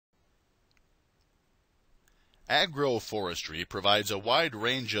Agroforestry provides a wide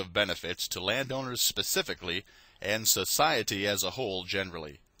range of benefits to landowners specifically and society as a whole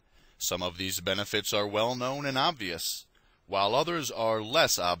generally. Some of these benefits are well known and obvious, while others are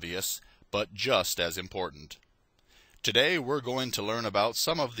less obvious but just as important. Today we're going to learn about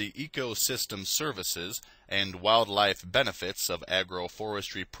some of the ecosystem services and wildlife benefits of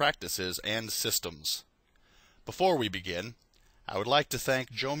agroforestry practices and systems. Before we begin, I would like to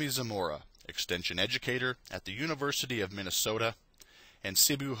thank Jomi Zamora, Extension Educator at the University of Minnesota, and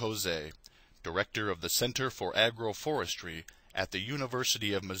Sibu Jose, Director of the Center for Agroforestry at the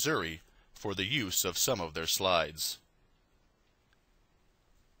University of Missouri, for the use of some of their slides.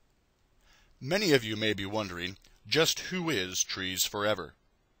 Many of you may be wondering, just who is Trees Forever?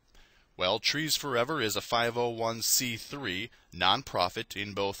 Well, Trees Forever is a 501c3 nonprofit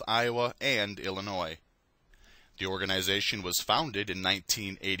in both Iowa and Illinois. The organization was founded in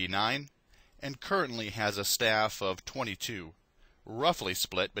 1989 and currently has a staff of 22, roughly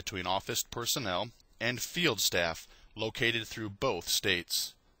split between office personnel and field staff located through both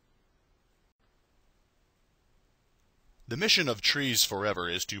states. The mission of Trees Forever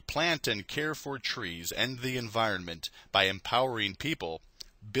is to plant and care for trees and the environment by empowering people,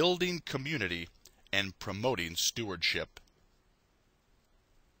 building community, and promoting stewardship.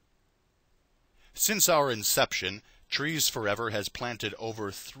 Since our inception, Trees Forever has planted over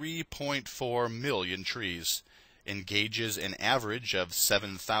 3.4 million trees, engages an average of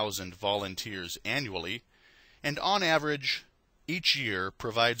 7,000 volunteers annually, and on average, each year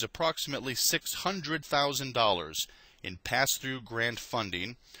provides approximately $600,000 in pass-through grant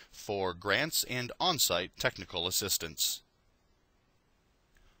funding for grants and on-site technical assistance.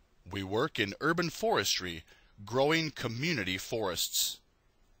 We work in urban forestry, growing community forests.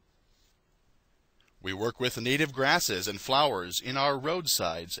 We work with native grasses and flowers in our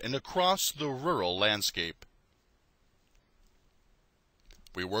roadsides and across the rural landscape.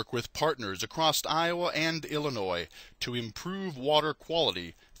 We work with partners across Iowa and Illinois to improve water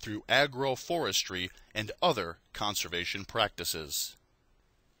quality through agroforestry and other conservation practices.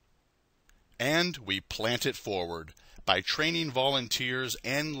 And we plant it forward by training volunteers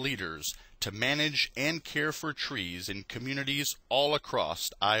and leaders to manage and care for trees in communities all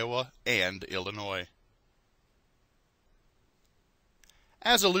across Iowa and Illinois.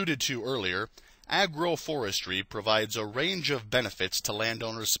 As alluded to earlier, agroforestry provides a range of benefits to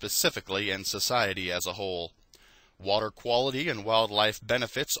landowners specifically and society as a whole. Water quality and wildlife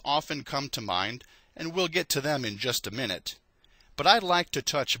benefits often come to mind, and we'll get to them in just a minute. But I'd like to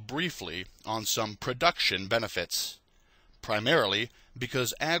touch briefly on some production benefits, primarily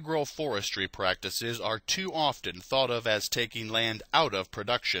because agroforestry practices are too often thought of as taking land out of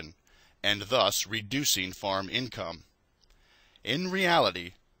production, and thus reducing farm income. In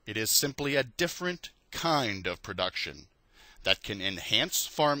reality, it is simply a different kind of production that can enhance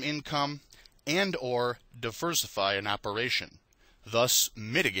farm income and/or diversify an operation, thus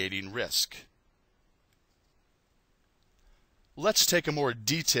mitigating risk. Let's take a more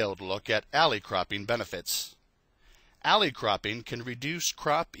detailed look at alley cropping benefits. Alley cropping can reduce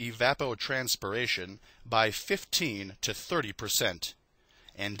crop evapotranspiration by 15 to 30%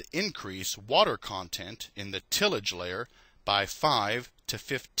 and increase water content in the tillage layer by 5 to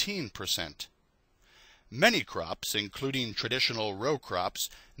 15%. Many crops, including traditional row crops,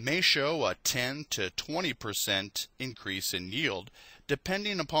 may show a 10 to 20% increase in yield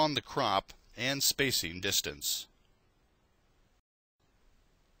depending upon the crop and spacing distance.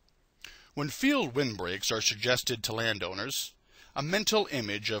 When field windbreaks are suggested to landowners, a mental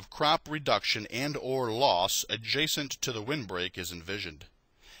image of crop reduction and/or loss adjacent to the windbreak is envisioned,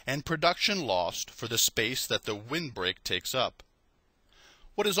 and production lost for the space that the windbreak takes up.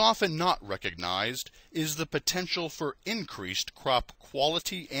 What is often not recognized is the potential for increased crop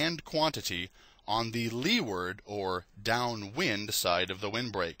quality and quantity on the leeward or downwind side of the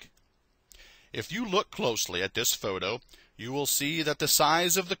windbreak. If you look closely at this photo, you will see that the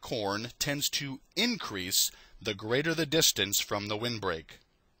size of the corn tends to increase the greater the distance from the windbreak.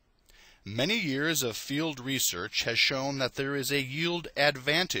 Many years of field research has shown that there is a yield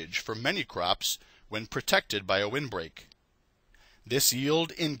advantage for many crops when protected by a windbreak. This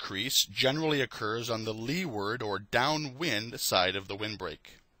yield increase generally occurs on the leeward or downwind side of the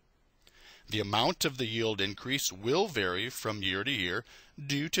windbreak. The amount of the yield increase will vary from year to year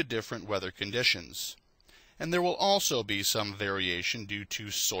due to different weather conditions, and there will also be some variation due to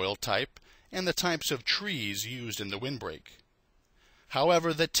soil type and the types of trees used in the windbreak.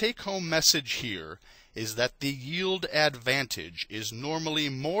 However, the take-home message here is that the yield advantage is normally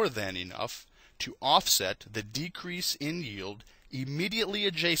more than enough to offset the decrease in yield immediately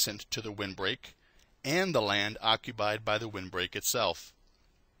adjacent to the windbreak and the land occupied by the windbreak itself.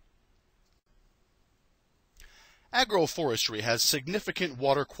 Agroforestry has significant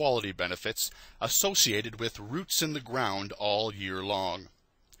water quality benefits associated with roots in the ground all year long.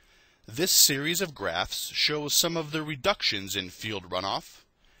 This series of graphs shows some of the reductions in field runoff,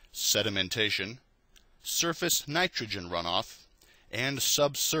 sedimentation, surface nitrogen runoff, and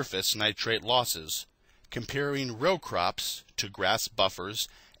subsurface nitrate losses, comparing row crops to grass buffers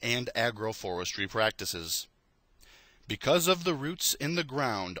and agroforestry practices. Because of the roots in the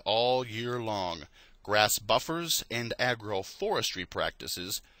ground all year long, grass buffers and agroforestry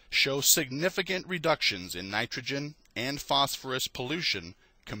practices show significant reductions in nitrogen and phosphorus pollution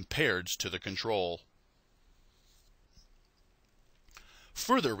compared to the control.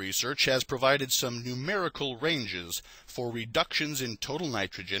 Further research has provided some numerical ranges for reductions in total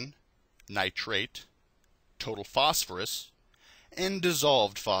nitrogen, nitrate, total phosphorus, and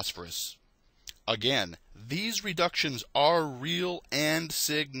dissolved phosphorus. Again, these reductions are real and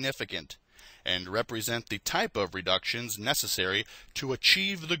significant, and represent the type of reductions necessary to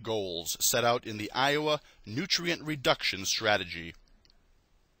achieve the goals set out in the Iowa Nutrient Reduction Strategy.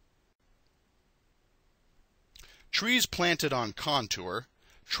 Trees planted on contour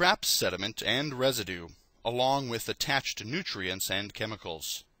trap sediment and residue, along with attached nutrients and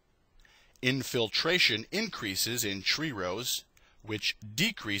chemicals. Infiltration increases in tree rows, which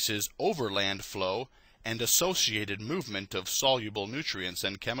decreases overland flow and associated movement of soluble nutrients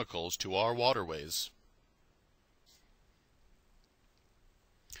and chemicals to our waterways.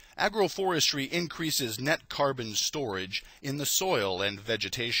 Agroforestry increases net carbon storage in the soil and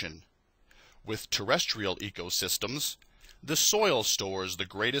vegetation. With terrestrial ecosystems, the soil stores the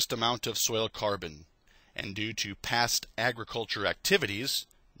greatest amount of soil carbon, and due to past agriculture activities,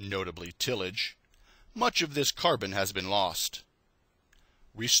 notably tillage, much of this carbon has been lost.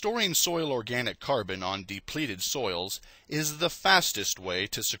 Restoring soil organic carbon on depleted soils is the fastest way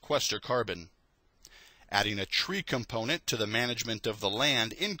to sequester carbon. Adding a tree component to the management of the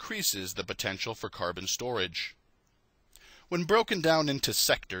land increases the potential for carbon storage. When broken down into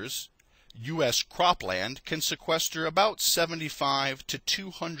sectors, U.S. cropland can sequester about 75 to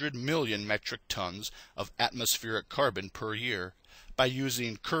 200 million metric tons of atmospheric carbon per year by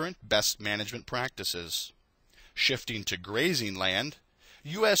using current best management practices. Shifting to grazing land,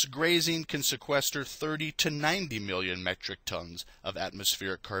 U.S. grazing can sequester 30 to 90 million metric tons of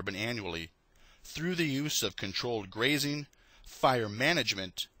atmospheric carbon annually through the use of controlled grazing, fire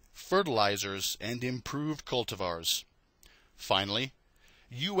management, fertilizers, and improved cultivars. Finally,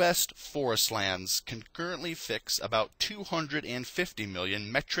 U.S. forest lands can currently fix about 250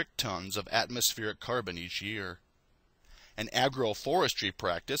 million metric tons of atmospheric carbon each year. An agroforestry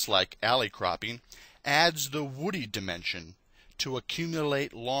practice like alley cropping adds the woody dimension to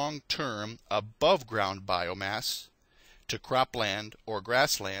accumulate long-term above-ground biomass to cropland or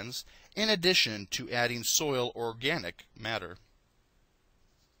grasslands, in addition to adding soil organic matter.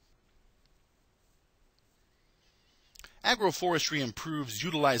 Agroforestry improves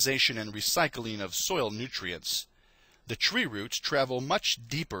utilization and recycling of soil nutrients. The tree roots travel much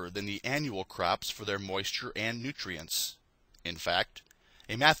deeper than the annual crops for their moisture and nutrients. In fact,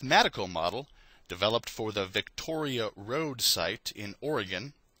 a mathematical model developed for the Victoria Road site in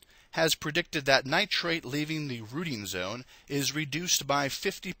Oregon has predicted that nitrate leaving the rooting zone is reduced by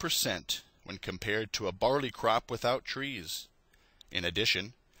 50% when compared to a barley crop without trees. In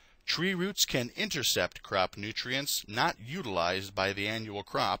addition, tree roots can intercept crop nutrients not utilized by the annual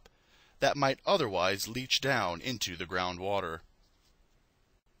crop that might otherwise leach down into the groundwater.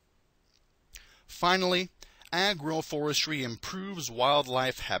 Finally, agroforestry improves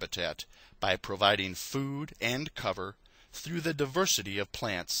wildlife habitat by providing food and cover through the diversity of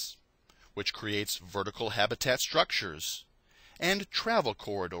plants, which creates vertical habitat structures and travel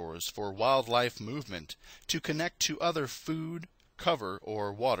corridors for wildlife movement to connect to other food, cover,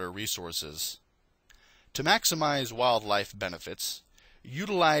 or water resources. To maximize wildlife benefits,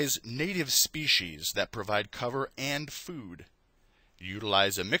 utilize native species that provide cover and food.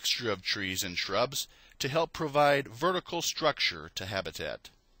 Utilize a mixture of trees and shrubs to help provide vertical structure to habitat.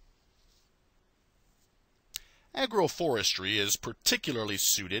 Agroforestry is particularly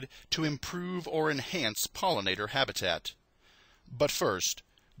suited to improve or enhance pollinator habitat. But first,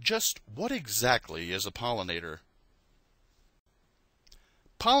 just what exactly is a pollinator?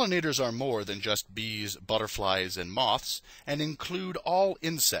 Pollinators are more than just bees, butterflies, and moths, and include all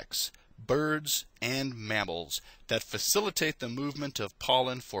insects, birds, and mammals that facilitate the movement of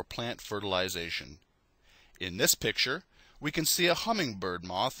pollen for plant fertilization. In this picture, we can see a hummingbird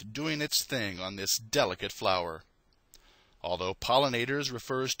moth doing its thing on this delicate flower. Although pollinators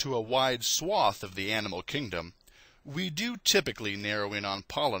refers to a wide swath of the animal kingdom, we do typically narrow in on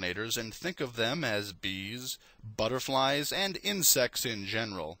pollinators and think of them as bees, butterflies, and insects in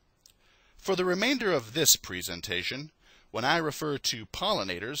general. For the remainder of this presentation, when I refer to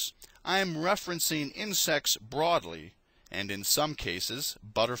pollinators, I am referencing insects broadly, and in some cases,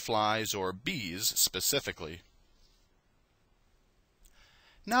 butterflies or bees specifically.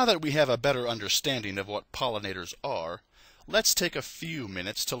 Now that we have a better understanding of what pollinators are, let's take a few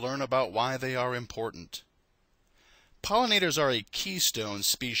minutes to learn about why they are important. Pollinators are a keystone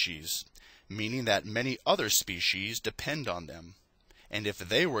species, meaning that many other species depend on them, and if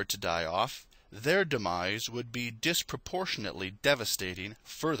they were to die off, their demise would be disproportionately devastating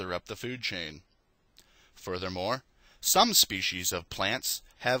further up the food chain. Furthermore, some species of plants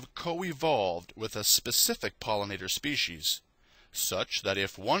have co-evolved with a specific pollinator species, such that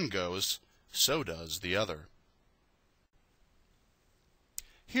if one goes, so does the other.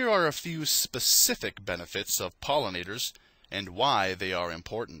 Here are a few specific benefits of pollinators and why they are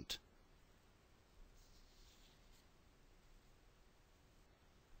important.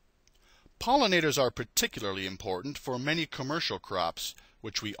 Pollinators are particularly important for many commercial crops,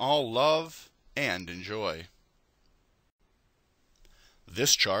 which we all love and enjoy.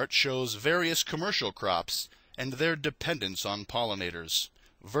 This chart shows various commercial crops and their dependence on pollinators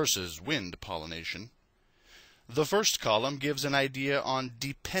versus wind pollination. The first column gives an idea on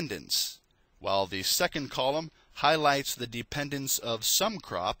dependence, while the second column highlights the dependence of some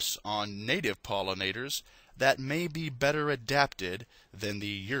crops on native pollinators that may be better adapted than the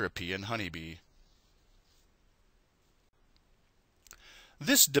European honeybee.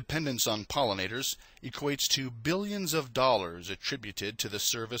 This dependence on pollinators equates to billions of dollars attributed to the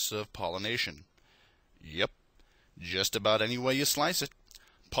service of pollination. Yep, just about any way you slice it,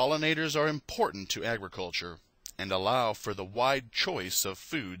 pollinators are important to agriculture and allow for the wide choice of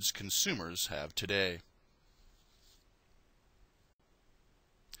foods consumers have today.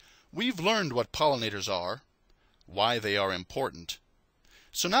 We've learned what pollinators are, why they are important.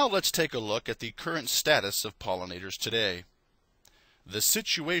 So now let's take a look at the current status of pollinators today. The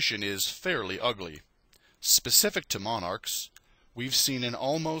situation is fairly ugly. Specific to monarchs, we've seen an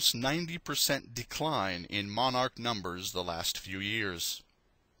almost 90% decline in monarch numbers the last few years.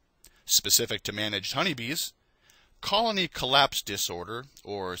 Specific to managed honeybees, colony collapse disorder,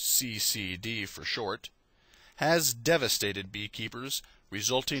 or CCD for short, has devastated beekeepers,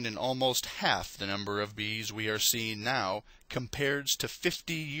 resulting in almost half the number of bees we are seeing now compared to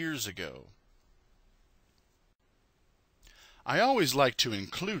 50 years ago. I always like to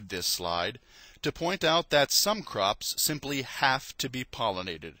include this slide to point out that some crops simply have to be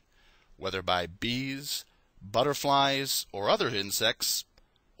pollinated, whether by bees, butterflies, or other insects,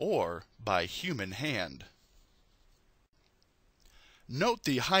 or by human hand. Note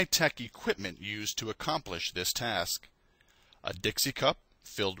the high-tech equipment used to accomplish this task. A Dixie cup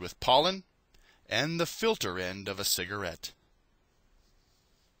filled with pollen, and the filter end of a cigarette.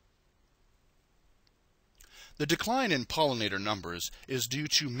 The decline in pollinator numbers is due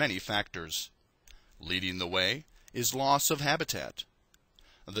to many factors. Leading the way is loss of habitat.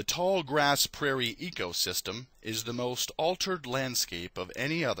 The tall grass prairie ecosystem is the most altered landscape of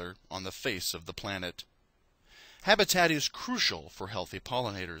any other on the face of the planet. Habitat is crucial for healthy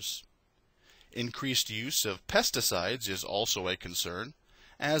pollinators. Increased use of pesticides is also a concern,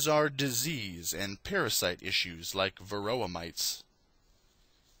 as are disease and parasite issues like varroa mites.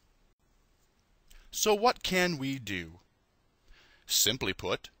 So what can we do? Simply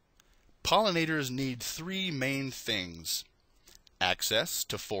put, pollinators need three main things: access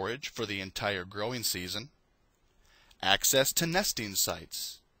to forage for the entire growing season, access to nesting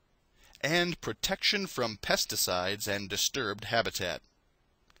sites, and protection from pesticides and disturbed habitat.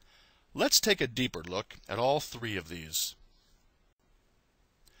 Let's take a deeper look at all three of these.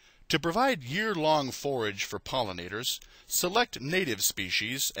 To provide year-long forage for pollinators, select native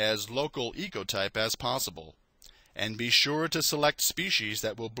species as local ecotype as possible, and be sure to select species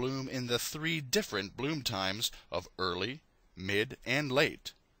that will bloom in the three different bloom times of early, mid, and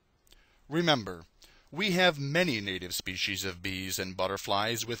late. Remember, we have many native species of bees and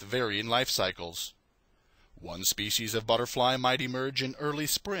butterflies with varying life cycles. One species of butterfly might emerge in early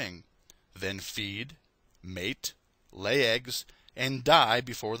spring, then feed, mate, lay eggs, and die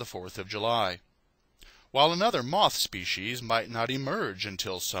before the 4th of July, while another moth species might not emerge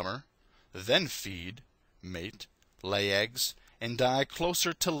until summer, then feed, mate, lay eggs, and die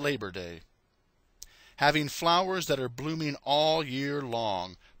closer to Labor Day. Having flowers that are blooming all year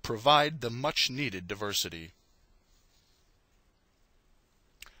long provide the much-needed diversity.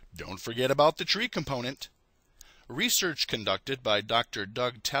 Don't forget about the tree component. Research conducted by Dr.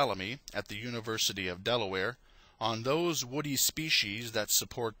 Doug Tallamy at the University of Delaware on those woody species that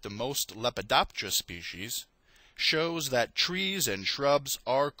support the most Lepidoptera species shows that trees and shrubs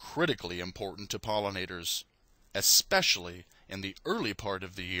are critically important to pollinators, especially in the early part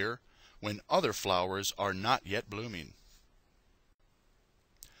of the year when other flowers are not yet blooming.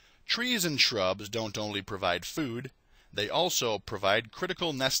 Trees and shrubs don't only provide food, they also provide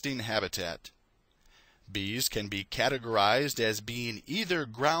critical nesting habitat. Bees can be categorized as being either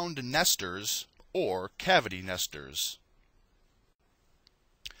ground nesters or cavity nesters.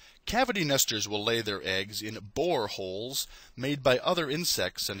 Cavity nesters will lay their eggs in bore holes made by other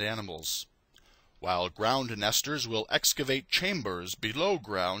insects and animals, while ground nesters will excavate chambers below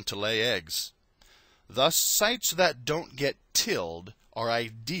ground to lay eggs. Thus, sites that don't get tilled are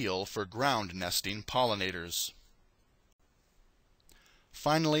ideal for ground nesting pollinators.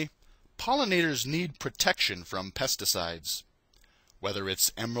 Finally, pollinators need protection from pesticides. Whether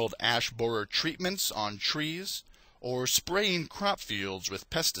it's emerald ash borer treatments on trees or spraying crop fields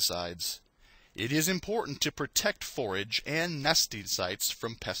with pesticides, it is important to protect forage and nesting sites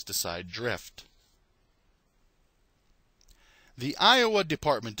from pesticide drift. The Iowa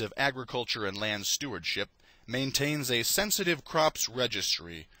Department of Agriculture and Land Stewardship maintains a sensitive crops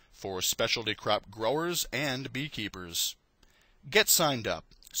registry for specialty crop growers and beekeepers. Get signed up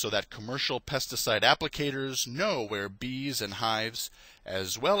so that commercial pesticide applicators know where bees and hives,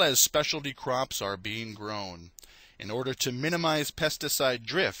 as well as specialty crops, are being grown, in order to minimize pesticide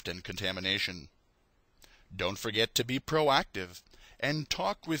drift and contamination. Don't forget to be proactive and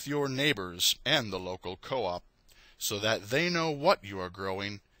talk with your neighbors and the local co-op so that they know what you are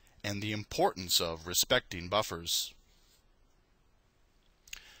growing and the importance of respecting buffers.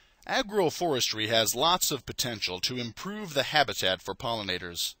 Agroforestry has lots of potential to improve the habitat for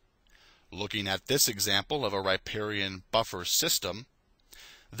pollinators. Looking at this example of a riparian buffer system,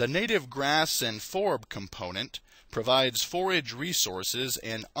 the native grass and forb component provides forage resources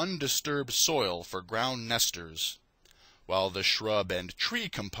and undisturbed soil for ground nesters, while the shrub and tree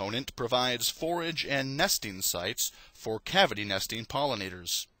component provides forage and nesting sites for cavity nesting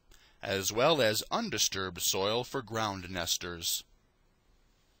pollinators, as well as undisturbed soil for ground nesters.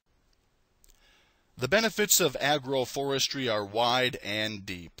 The benefits of agroforestry are wide and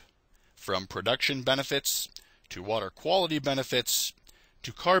deep, from production benefits to water quality benefits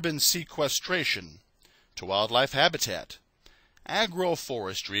to carbon sequestration to wildlife habitat.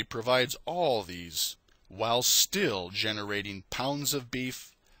 Agroforestry provides all these while still generating pounds of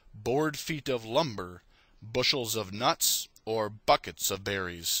beef, board feet of lumber, bushels of nuts, or buckets of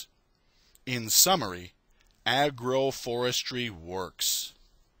berries. In summary, agroforestry works.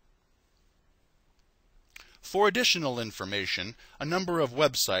 For additional information, a number of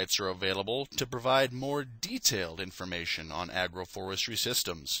websites are available to provide more detailed information on agroforestry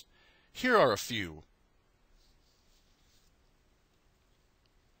systems. Here are a few.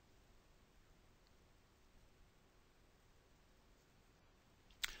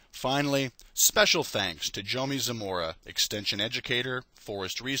 Finally, special thanks to Jomi Zamora, Extension Educator,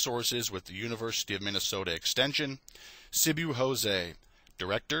 Forest Resources with the University of Minnesota Extension, Sibu Jose,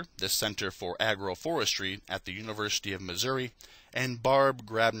 Director, the Center for Agroforestry at the University of Missouri, and Barb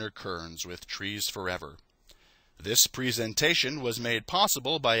Grabner-Kearns with Trees Forever. This presentation was made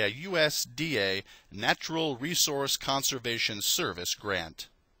possible by a USDA Natural Resource Conservation Service grant.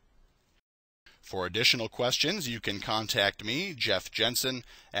 For additional questions, you can contact me, Jeff Jensen,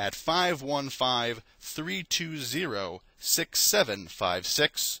 at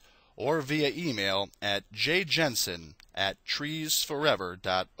 515-320-6756 or via email at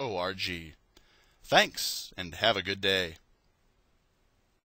jjensen@treesforever.org. Thanks, and have a good day.